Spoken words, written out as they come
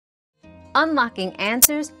unlocking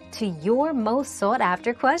answers to your most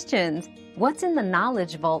sought-after questions. What's in the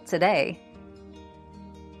Knowledge Vault today?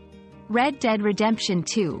 Red Dead Redemption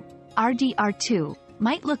 2, RDR2,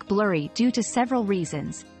 might look blurry due to several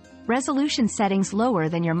reasons. Resolution settings lower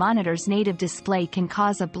than your monitor's native display can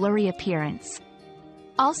cause a blurry appearance.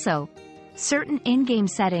 Also, certain in-game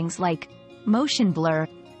settings like motion blur,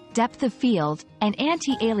 depth of field, and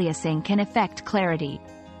anti-aliasing can affect clarity.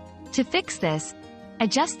 To fix this,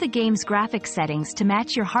 adjust the game's graphics settings to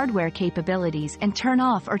match your hardware capabilities and turn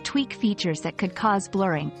off or tweak features that could cause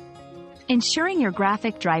blurring. Ensuring your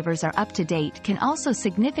graphic drivers are up to date can also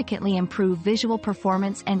significantly improve visual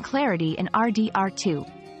performance and clarity in RDR2.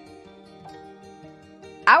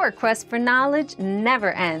 Our quest for knowledge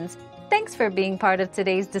never ends. Thanks for being part of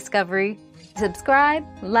today's discovery. Subscribe,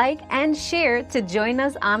 like, and share to join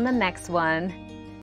us on the next one.